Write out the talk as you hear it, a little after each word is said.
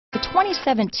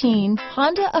2017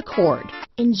 Honda Accord.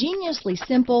 Ingeniously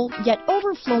simple, yet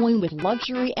overflowing with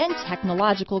luxury and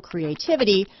technological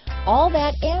creativity, all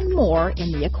that and more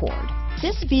in the Accord.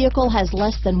 This vehicle has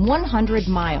less than 100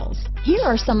 miles. Here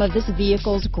are some of this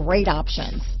vehicle's great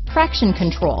options: traction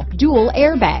control, dual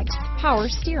airbags, power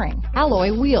steering,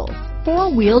 alloy wheels,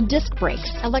 four-wheel disc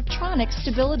brakes, electronic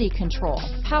stability control,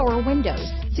 power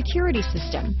windows, security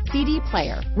system, CD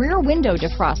player, rear window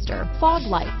defroster, fog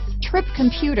lights, trip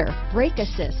computer, brake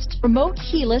assist, remote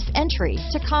keyless entry,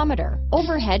 tachometer,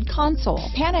 overhead console,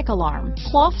 panic alarm,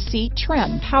 cloth seat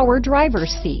trim, power driver's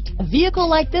seat. A vehicle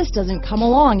like this doesn't come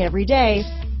along every day.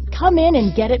 Come in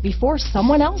and get it before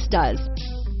someone else does.